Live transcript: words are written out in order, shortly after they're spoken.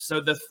So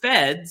the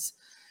feds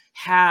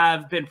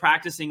have been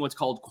practicing what's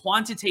called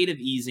quantitative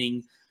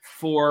easing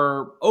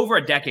for over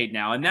a decade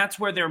now. And that's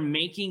where they're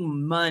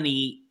making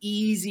money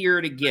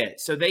easier to get.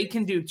 So they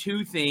can do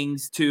two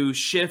things to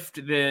shift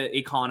the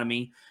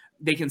economy.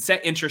 They can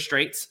set interest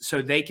rates,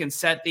 so they can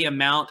set the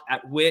amount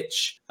at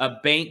which a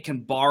bank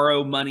can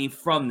borrow money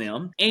from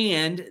them,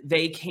 and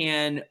they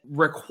can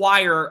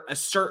require a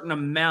certain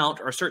amount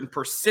or a certain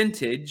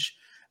percentage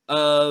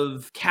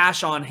of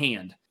cash on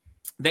hand.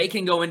 They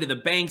can go into the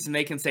banks and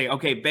they can say,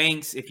 okay,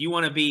 banks, if you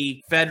want to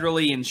be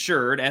federally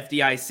insured,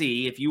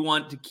 FDIC, if you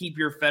want to keep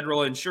your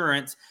federal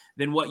insurance,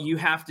 then what you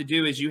have to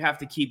do is you have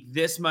to keep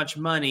this much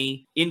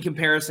money in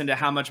comparison to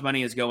how much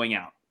money is going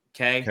out.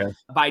 Okay.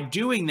 By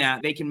doing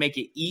that, they can make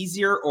it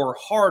easier or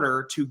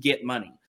harder to get money.